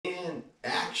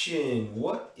action.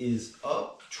 What is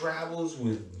up, Travels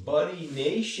with Buddy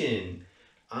Nation?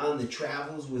 On the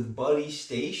Travels with Buddy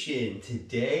station.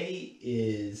 Today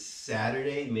is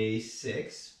Saturday, May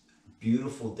 6th.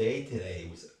 Beautiful day today.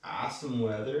 It was awesome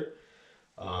weather.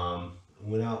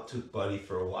 Went out, took Buddy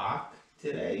for a walk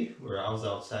today, where I was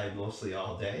outside mostly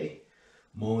all day,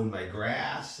 mowing my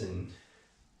grass and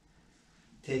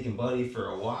taking Buddy for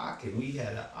a walk, and we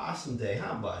had an awesome day,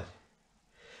 huh, Bud?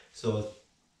 So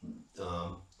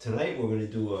tonight we're going to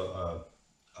do a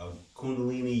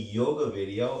Kundalini yoga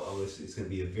video. It's going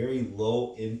to be a very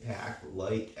low impact,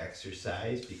 light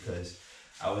exercise because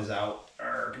I was out,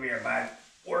 come here, Bud,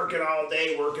 working all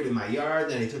day, working in my yard.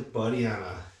 Then I took Buddy on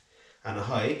a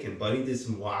hike, and Buddy did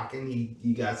some walking.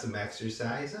 He got some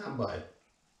exercise, huh, Bud?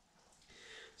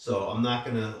 So I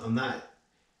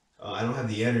don't have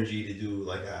the energy to do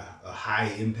like a high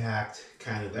impact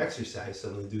kind of exercise. So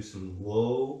I'm going to do some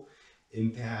low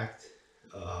impact,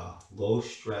 low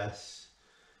stress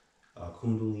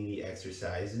Kundalini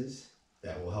exercises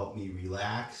that will help me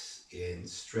relax and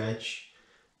stretch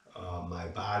my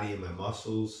body and my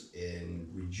muscles and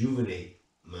rejuvenate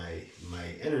my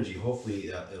energy.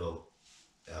 Hopefully I will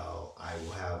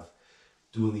have,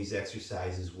 doing these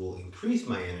exercises will increase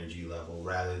my energy level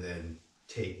rather than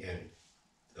take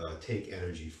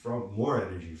more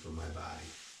energy from my body.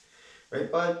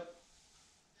 Right, Bud?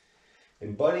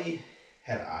 And Buddy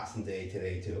had an awesome day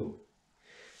today too.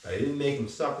 But I didn't make him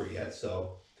supper yet,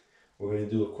 so we're going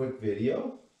to do a quick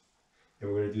video and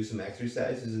we're going to do some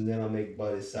exercises, and then I'll make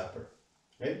Bud his supper.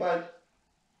 Right, Bud?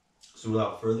 So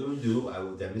without further ado, I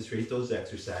will demonstrate those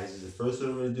exercises. The first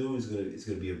one I'm going to do is going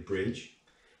to be a bridge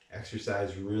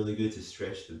exercise, really good to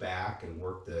stretch the back and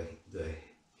work the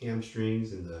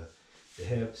hamstrings and the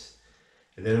hips.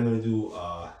 And then I'm going to do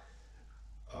a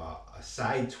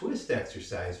side twist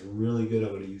exercise, really good. I'm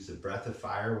going to use the breath of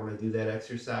fire when I do that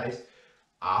exercise.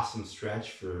 Awesome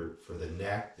stretch for the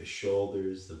neck, the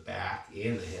shoulders, the back,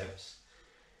 and the hips.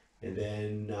 And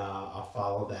then I'll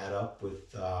follow that up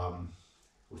with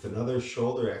another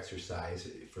shoulder exercise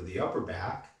for the upper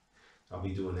back. I'll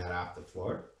be doing that off the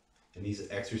floor. And these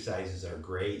exercises are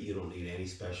great. You don't need any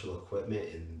special equipment,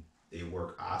 and they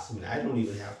work awesome. And I don't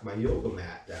even have my yoga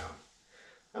mat down.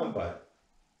 Bud.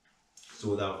 So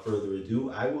without further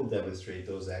ado, I will demonstrate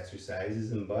those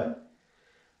exercises. And Bud,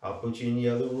 I'll put you in the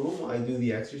other room while I do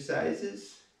the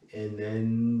exercises. And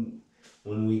then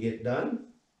when we get done,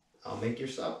 I'll make your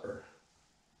supper.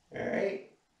 All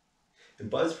right? And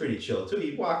Bud's pretty chill too.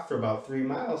 He walked for about 3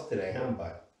 miles today, huh,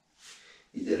 Bud?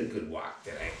 You did a good walk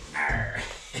today.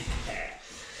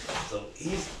 So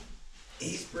he's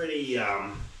pretty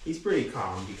calm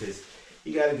because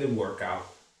he got a good workout.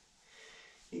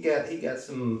 He got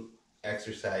some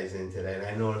exercise in today, and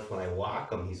I noticed when I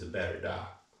walk him, he's a better dog.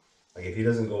 Like if he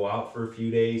doesn't go out for a few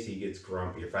days, he gets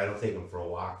grumpy. If I don't take him for a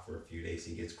walk for a few days,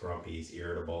 he gets grumpy. He's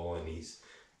irritable and he's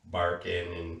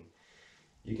barking, and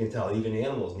you can tell even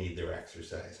animals need their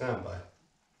exercise, huh, Bud?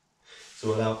 So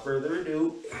without further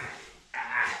ado,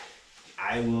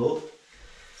 I will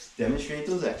demonstrate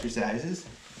those exercises.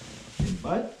 And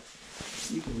Bud,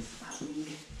 you can follow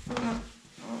me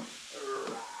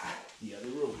the other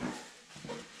room.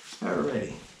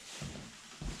 Alrighty.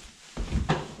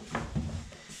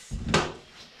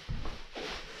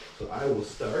 So I will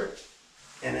start,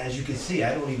 and as you can see,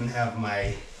 I don't even have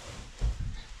my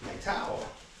towel.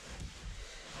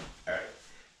 Alright,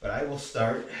 but I will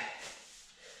start.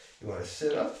 You want to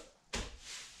sit up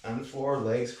on the floor,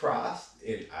 legs crossed,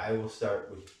 and I will start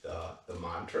with the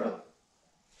mantra.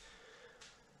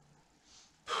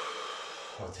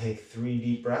 I'll take 3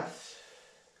 deep breaths.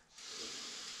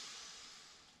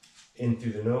 In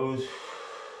through the nose,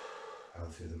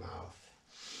 out through the mouth.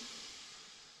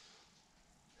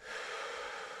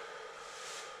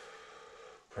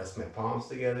 Press my palms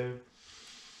together.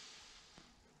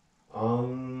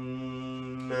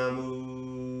 Om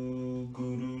Namu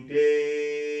Guru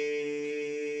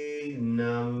De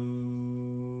Namu.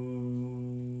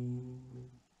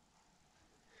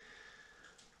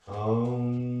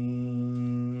 Om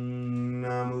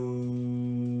Namu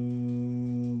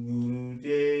Guru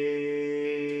De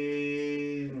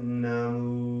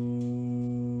Namu.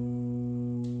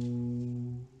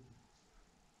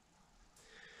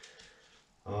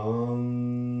 Om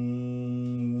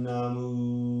Namu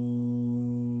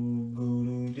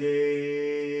Guru De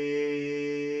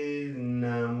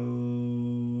Namu.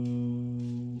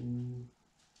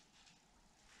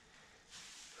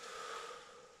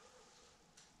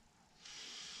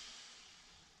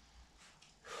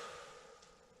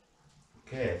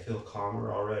 Okay, I feel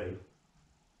calmer already.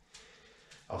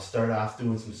 I'll start off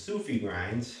doing some Sufi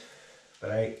grinds,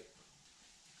 but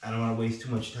I don't want to waste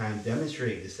too much time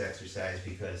demonstrating this exercise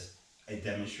because I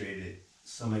demonstrated it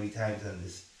so many times on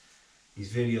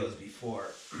these videos before.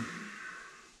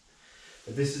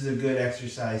 But this is a good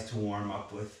exercise to warm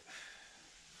up with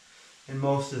in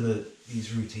most of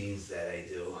these routines that I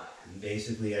do. And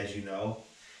basically, as you know,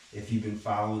 if you've been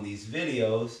following these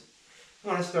videos, you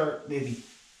want to start maybe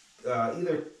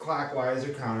either clockwise or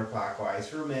counterclockwise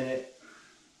for a minute,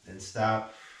 then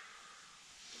stop,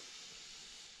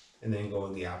 and then go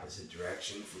in the opposite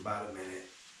direction for about a minute.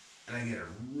 And I get a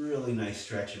really nice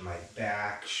stretch in my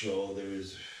back,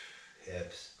 shoulders,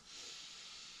 hips.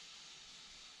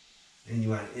 And you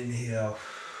want to inhale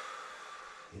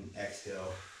and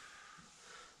exhale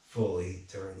fully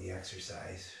during the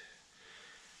exercise.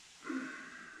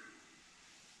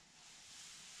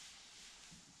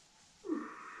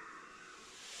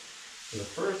 So the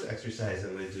first exercise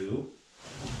I'm going to do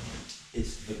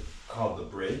is called the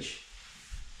bridge.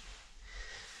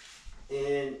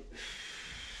 And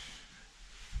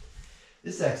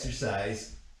this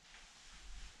exercise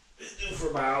is due for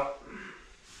about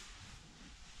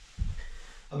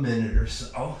a minute or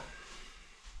so.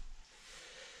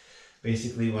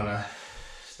 Basically, you want to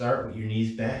start with your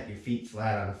knees bent, your feet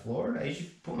flat on the floor. And I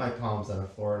usually put my palms on the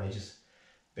floor, and I just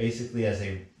basically, as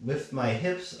I lift my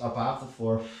hips up off the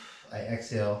floor, I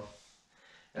exhale,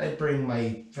 and I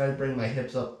try to bring my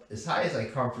hips up as high as I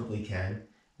comfortably can.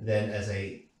 Then, as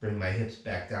I bring my hips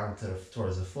back down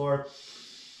towards the floor,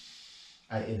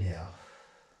 I inhale.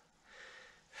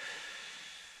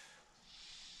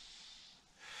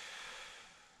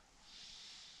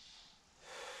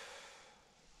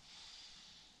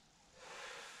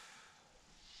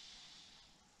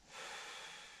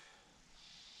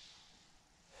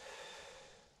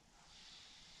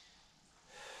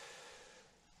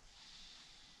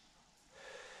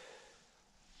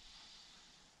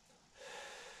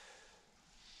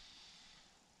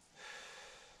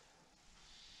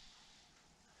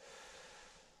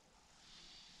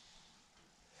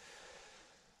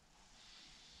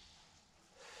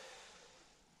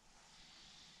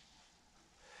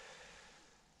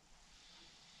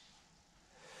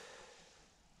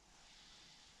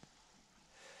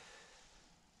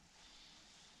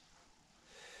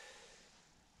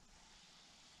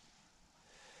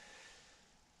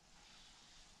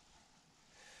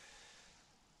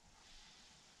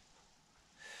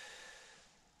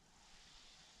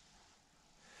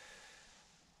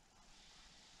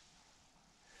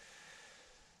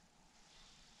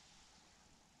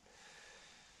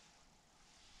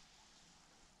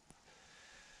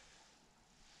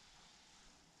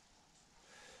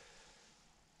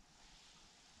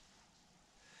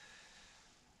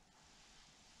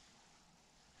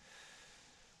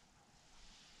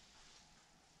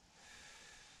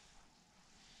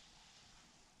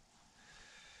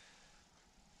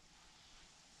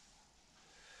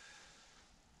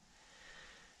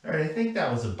 All right, I think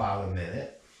that was about a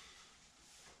minute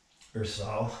or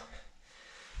so.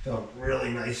 Felt really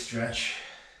nice stretch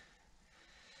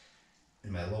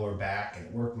in my lower back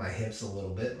and worked my hips a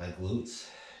little bit, my glutes.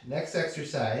 Next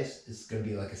exercise is going to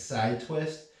be like a side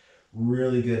twist.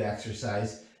 Really good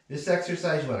exercise. This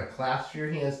exercise, you want to clasp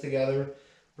your hands together,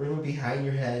 bring them behind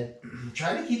your head.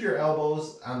 Try to keep your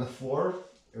elbows on the floor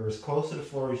or as close to the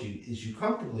floor as you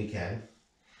comfortably can.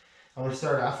 I'm going to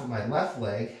start off with my left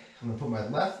leg. I'm going to put my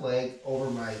left leg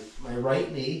over my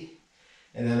right knee,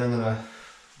 and then I'm going to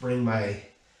bring my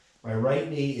right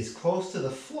knee as close to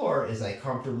the floor as I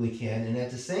comfortably can, and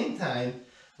at the same time,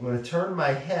 I'm going to turn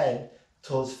my head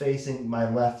towards facing my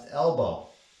left elbow.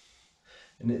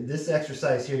 And this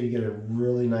exercise here, you get a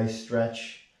really nice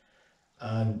stretch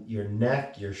on your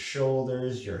neck, your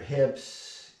shoulders, your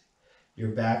hips, your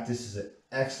back. This is an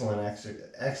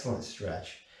excellent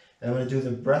stretch. And I'm going to do the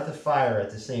breath of fire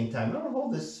at the same time. I'm going to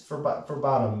hold this for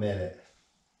about a minute.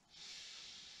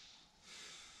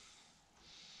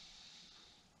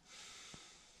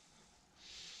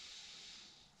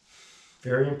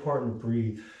 Very important to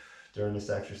breathe during this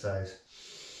exercise.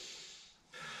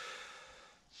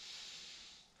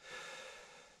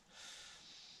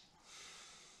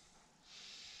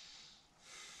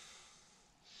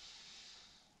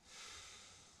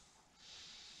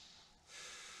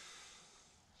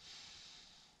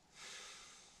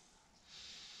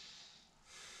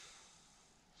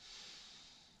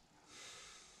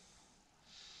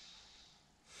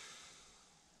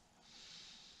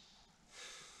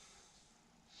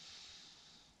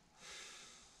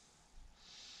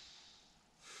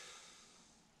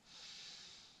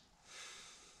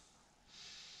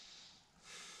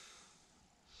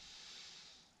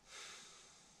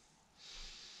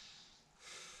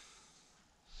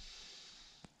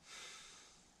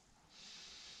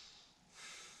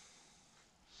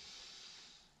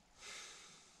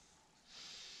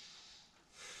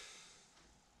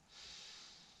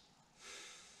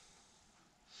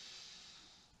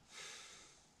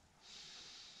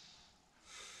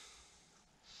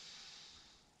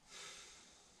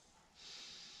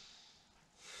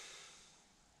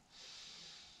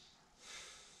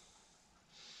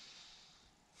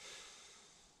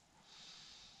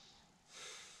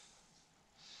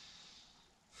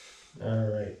 All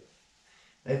right.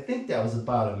 I think that was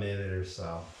about a minute or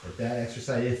so for that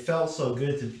exercise. It felt so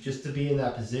good to just to be in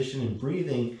that position and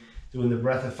breathing, doing the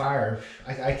breath of fire.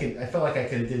 I felt like I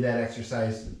could have did that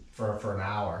exercise for an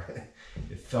hour.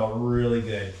 It felt really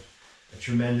good. A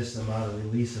tremendous amount of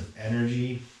release of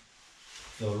energy.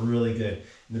 Felt really good.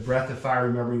 And the breath of fire,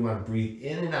 remember you want to breathe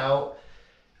in and out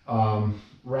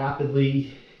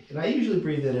rapidly. And I usually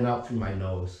breathe in and out through my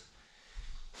nose.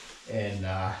 And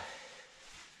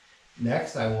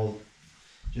next I will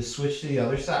just switch to the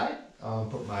other side.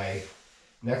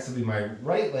 Next will be my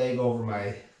right leg over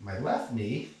my left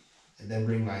knee, and then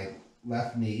bring my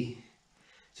left knee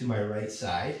to my right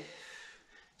side.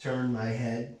 Turn my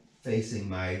head facing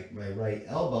my right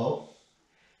elbow.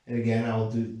 And again, I'll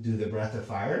do the breath of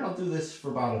fire, and I'll do this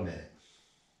for about a minute.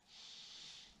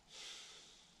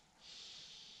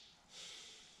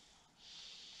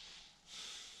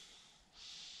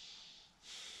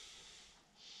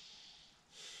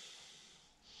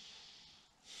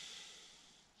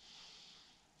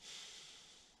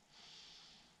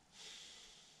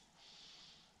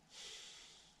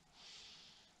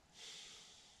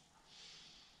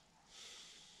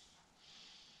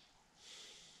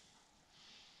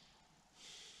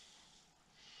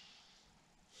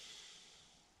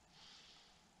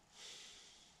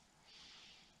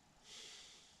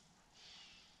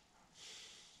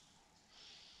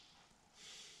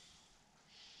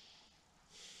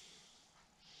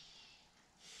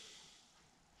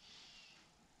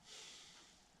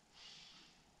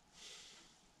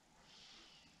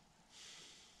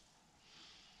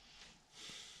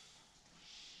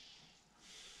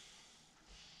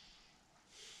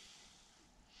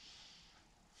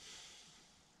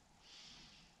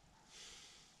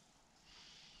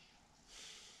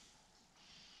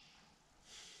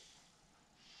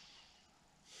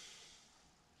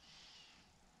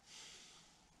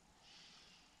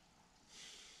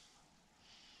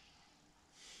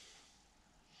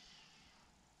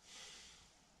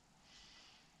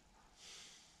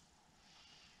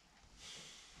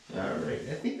 All right,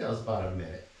 I think that was about a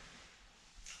minute.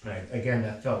 Right, again,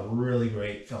 that felt really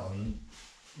great. Felt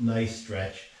a nice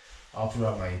stretch all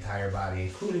throughout my entire body,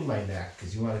 including my neck,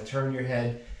 because you want to turn your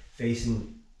head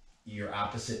facing your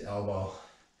opposite elbow.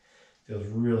 Feels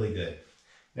really good.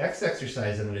 Next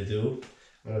exercise I'm going to do,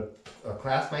 I'm going to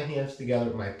clasp my hands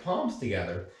together, my palms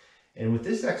together, and with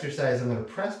this exercise I'm going to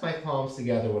press my palms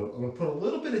together. I'm going to put a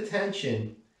little bit of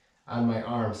tension on my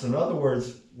arms. So in other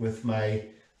words,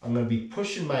 I'm going to be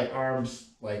pushing my arms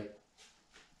like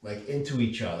into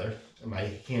each other,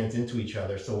 my hands into each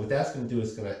other. So what that's going to do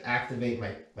is going to activate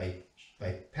my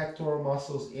pectoral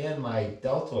muscles and my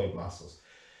deltoid muscles.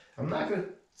 I'm not going to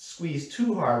squeeze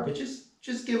too hard, but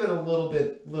just give it a little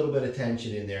bit of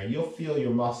tension in there, and you'll feel your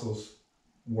muscles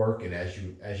working as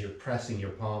you're pressing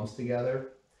your palms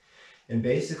together. And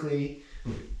basically,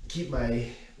 keep my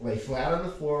lay flat on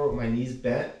the floor with my knees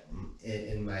bent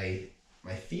and my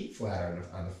feet flat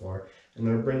on the floor. I'm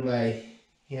going to bring my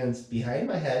hands behind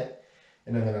my head,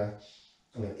 and I'm gonna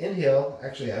inhale.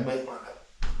 Actually, I might want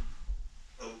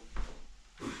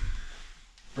to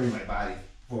bring my body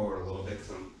forward a little bit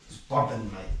because I'm just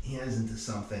bumping my hands into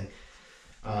something.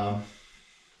 So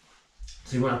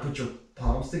you want to put your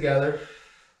palms together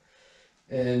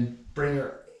and bring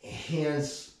your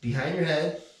hands behind your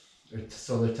head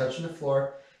so they're touching the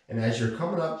floor. And as you're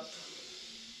coming up,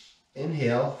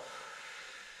 inhale,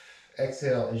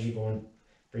 exhale as you go and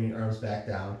bring your arms back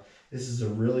down. This is a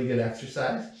really good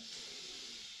exercise.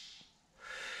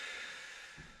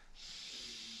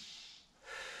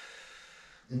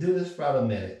 And do this for about a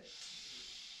minute.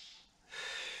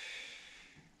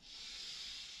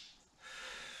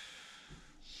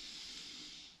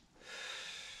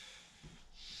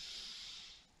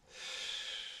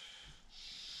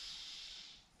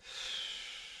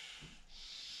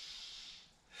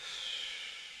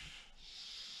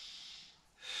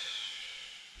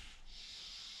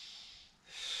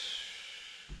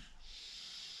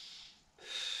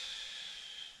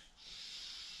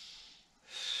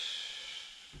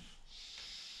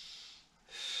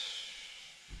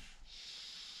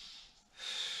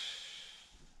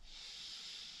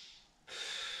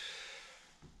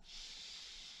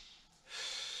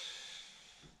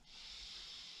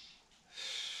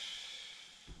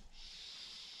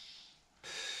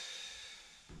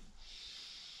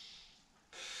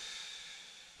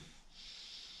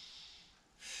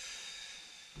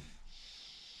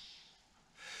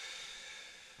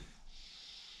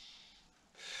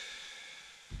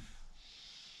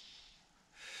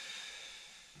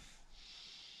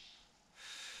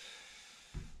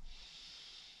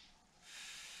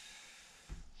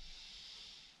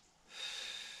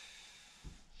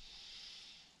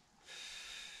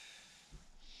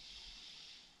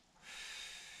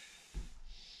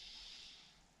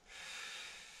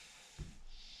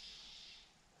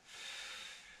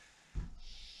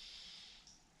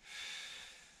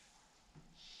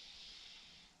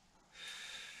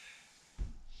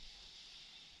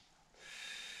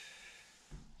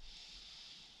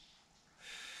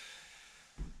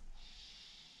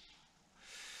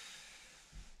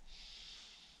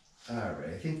 All right,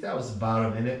 I think that was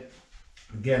about a minute.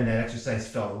 Again, that exercise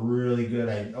felt really good.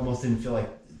 I almost didn't feel like,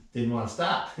 didn't want to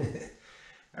stop.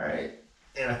 All right,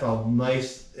 and I felt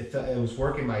nice. It was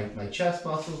working my chest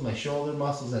muscles, my shoulder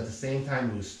muscles at the same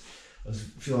time. I was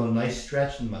feeling a nice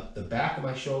stretch in the back of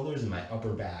my shoulders and my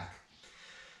upper back.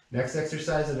 Next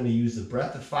exercise, I'm going to use the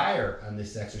breath of fire on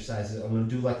this exercise. I'm going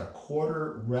to do like a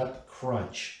quarter rep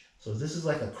crunch. So this is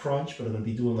like a crunch, but I'm going to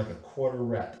be doing like a quarter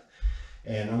rep.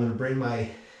 And I'm going to bring my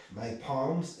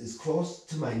palms as close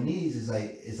to my knees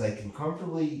as I can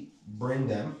comfortably bring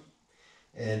them.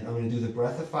 And I'm going to do the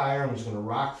breath of fire. I'm just going to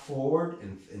rock forward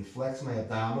and flex my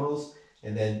abdominals.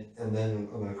 And then I'm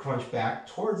going to crunch back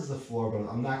towards the floor, but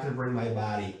I'm not going to bring my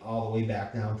body all the way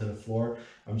back down to the floor.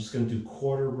 I'm just going to do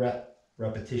quarter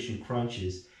repetition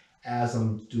crunches as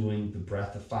I'm doing the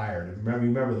breath of fire. And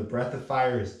remember the breath of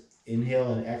fire is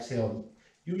inhale and exhale,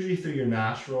 usually through your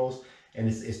nostrils. And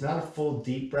it's not a full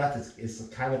deep breath. It's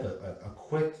kind of a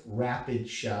quick, rapid,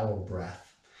 shallow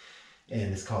breath.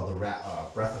 And it's called the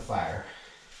breath of fire.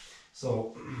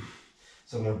 So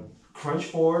I'm going to crunch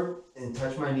forward and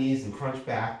touch my knees and crunch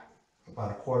back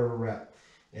about a quarter of a rep.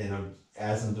 And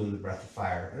as I'm doing the breath of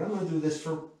fire. And I'm going to do this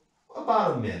for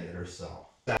about a minute or so.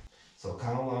 So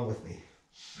count along with me.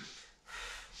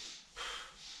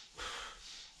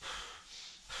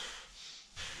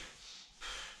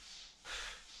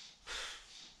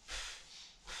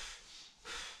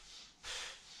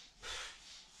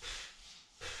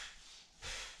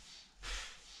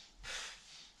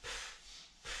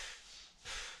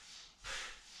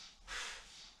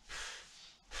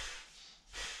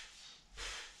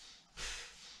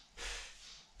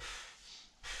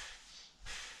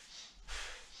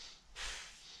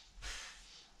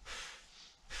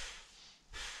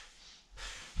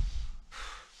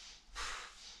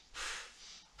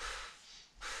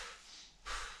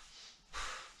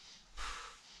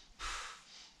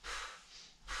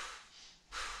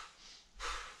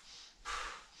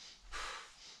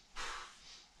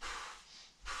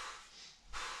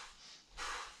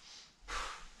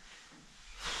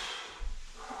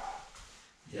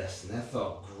 Yes, and that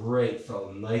felt great.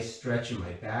 Felt a nice stretch in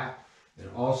my back, and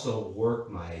also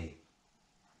worked my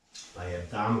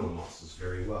abdominal muscles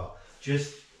very well.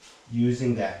 Just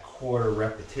using that quarter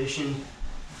repetition,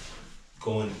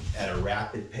 going at a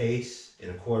rapid pace in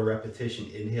a quarter repetition,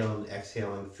 inhaling,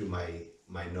 exhaling through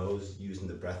my nose using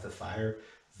the breath of fire.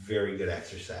 Very good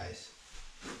exercise.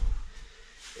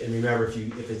 And remember,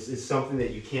 if it's something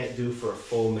that you can't do for a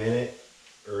full minute,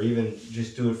 or even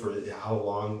just do it for how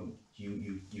long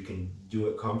you can do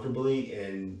it comfortably,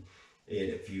 and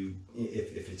if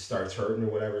it starts hurting or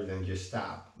whatever, then just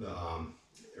stop.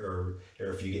 Or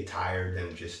if you get tired,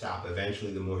 then just stop.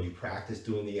 Eventually, the more you practice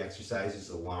doing the exercises,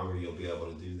 the longer you'll be able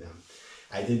to do them.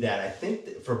 I did that, I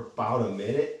think, for about a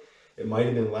minute. It might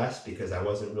have been less because I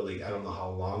wasn't really, I don't know how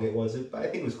long it was, but I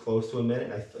think it was close to a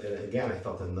minute. And again, I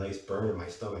felt a nice burn in my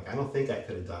stomach. I don't think I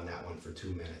could have done that one for 2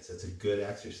 minutes. That's a good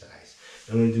exercise.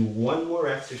 I'm going to do one more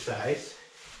exercise.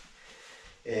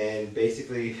 And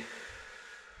basically,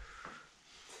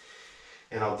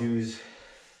 and I'll do, this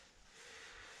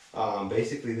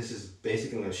is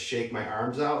basically going to shake my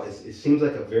arms out. It seems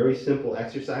like a very simple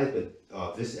exercise,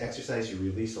 but this exercise, you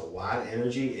release a lot of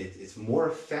energy. It's more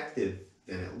effective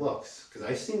than it looks, because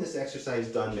I've seen this exercise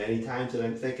done many times and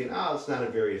I'm thinking, oh, it's not a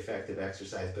very effective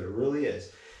exercise, but it really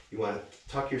is. You want to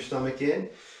tuck your stomach in,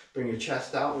 bring your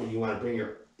chest out, and you want to bring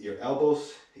your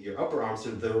elbows, your upper arms, so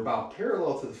they're about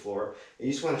parallel to the floor, and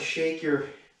you just want to shake your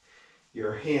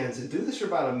hands, and do this for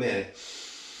about a minute.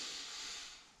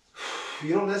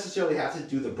 You don't necessarily have to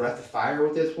do the breath of fire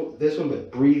with this one,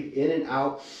 but breathe in and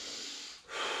out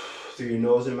through your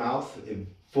nose and mouth, and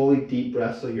fully deep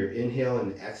breath, so you're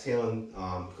inhaling and exhaling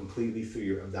completely through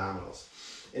your abdominals.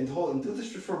 And do this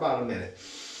for about a minute.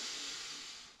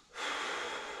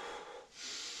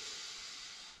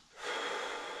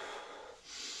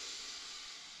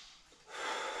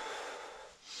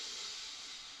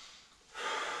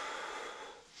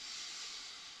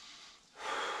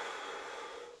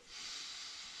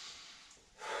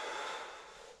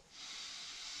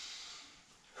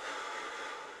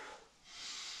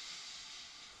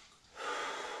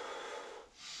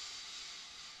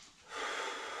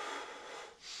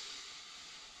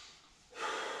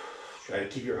 Try to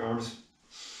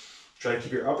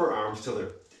keep your upper arms till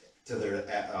they're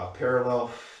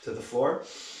parallel to the floor.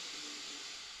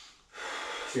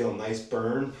 Feel a nice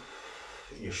burn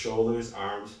in your shoulders,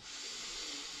 arms.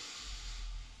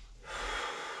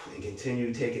 And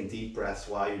continue taking deep breaths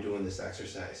while you're doing this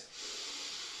exercise.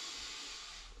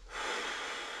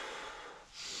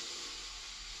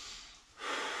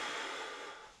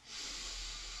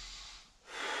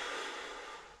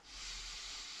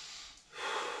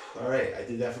 All right, I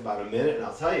did that for about a minute, and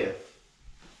I'll tell you,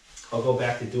 I'll go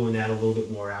back to doing that a little bit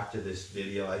more after this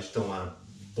video. I just don't want to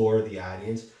bore the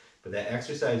audience, but that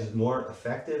exercise is more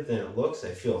effective than it looks.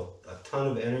 I feel a ton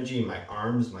of energy in my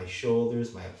arms, my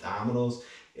shoulders, my abdominals,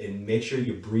 and make sure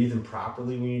you're breathing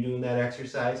properly when you're doing that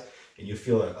exercise, and you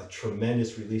feel a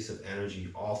tremendous release of energy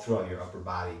all throughout your upper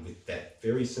body with that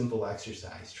very simple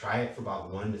exercise. Try it for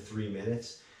about 1 to 3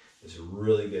 minutes. It's a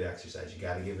really good exercise. You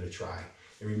got to give it a try.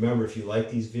 And remember, if you like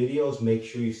these videos, make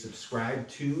sure you subscribe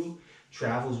to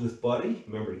Travels with Buddy.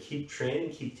 Remember to keep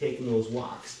training, keep taking those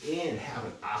walks, and have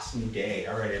an awesome day.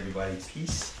 All right, everybody.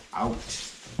 Peace out.